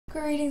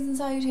Greetings and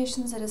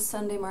salutations, it is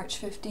Sunday,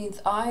 March 15th.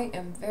 I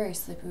am very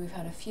sleepy. We've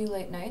had a few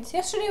late nights.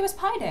 Yesterday was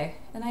pie day,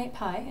 and I ate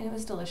pie, and it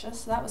was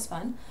delicious, so that was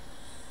fun.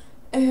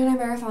 And I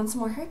marathoned some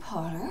more Harry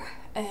Potter,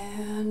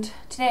 and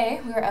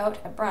today we were out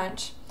at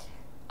brunch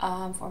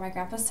for my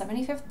grandpa's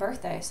 75th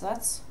birthday, so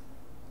that's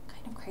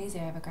kind of crazy.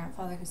 I have a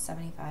grandfather who's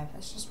 75.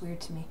 That's just weird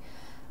to me.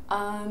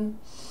 And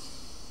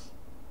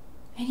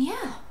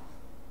yeah,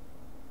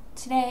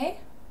 today,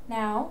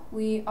 now,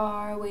 we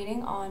are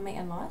waiting on my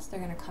in-laws.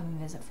 They're going to come and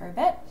visit for a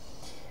bit.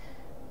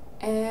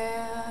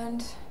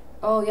 And,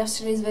 oh,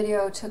 yesterday's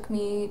video took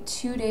me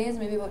 2 days,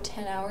 maybe about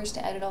 10 hours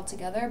to edit all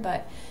together,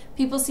 but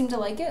people seem to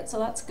like it, so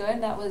that's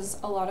good. That was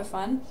a lot of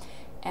fun.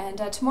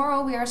 And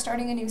tomorrow we are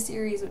starting a new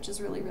series, which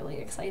is really, really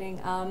exciting.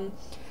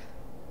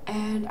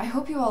 And I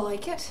hope you all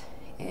like it.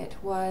 It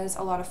was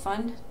a lot of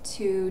fun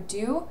to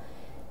do.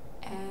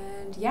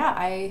 And yeah,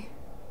 I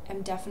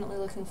am definitely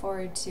looking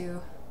forward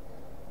to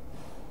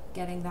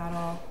getting that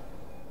all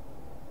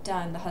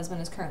done. The husband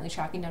is currently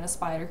tracking down a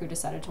spider who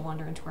decided to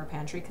wander into our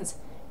pantry because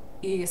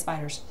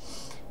spiders.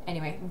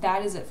 Anyway,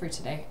 that is it for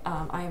today.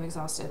 I am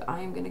exhausted. I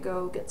am gonna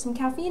go get some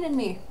caffeine in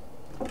me.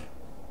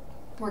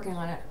 Working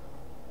on it.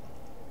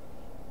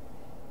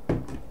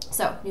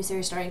 So, new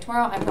series starting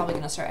tomorrow. I'm probably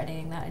gonna start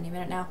editing that any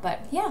minute now,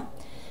 but yeah,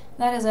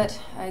 that is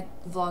it.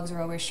 Vlogs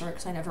are always short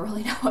because I never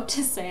really know what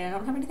to say. I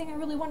don't have anything I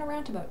really want to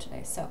rant about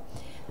today. So,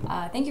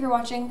 thank you for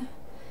watching.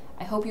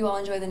 I hope you all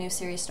enjoy the new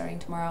series starting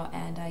tomorrow,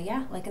 and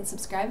yeah, like and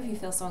subscribe if you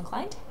feel so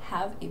inclined.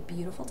 Have a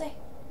beautiful day.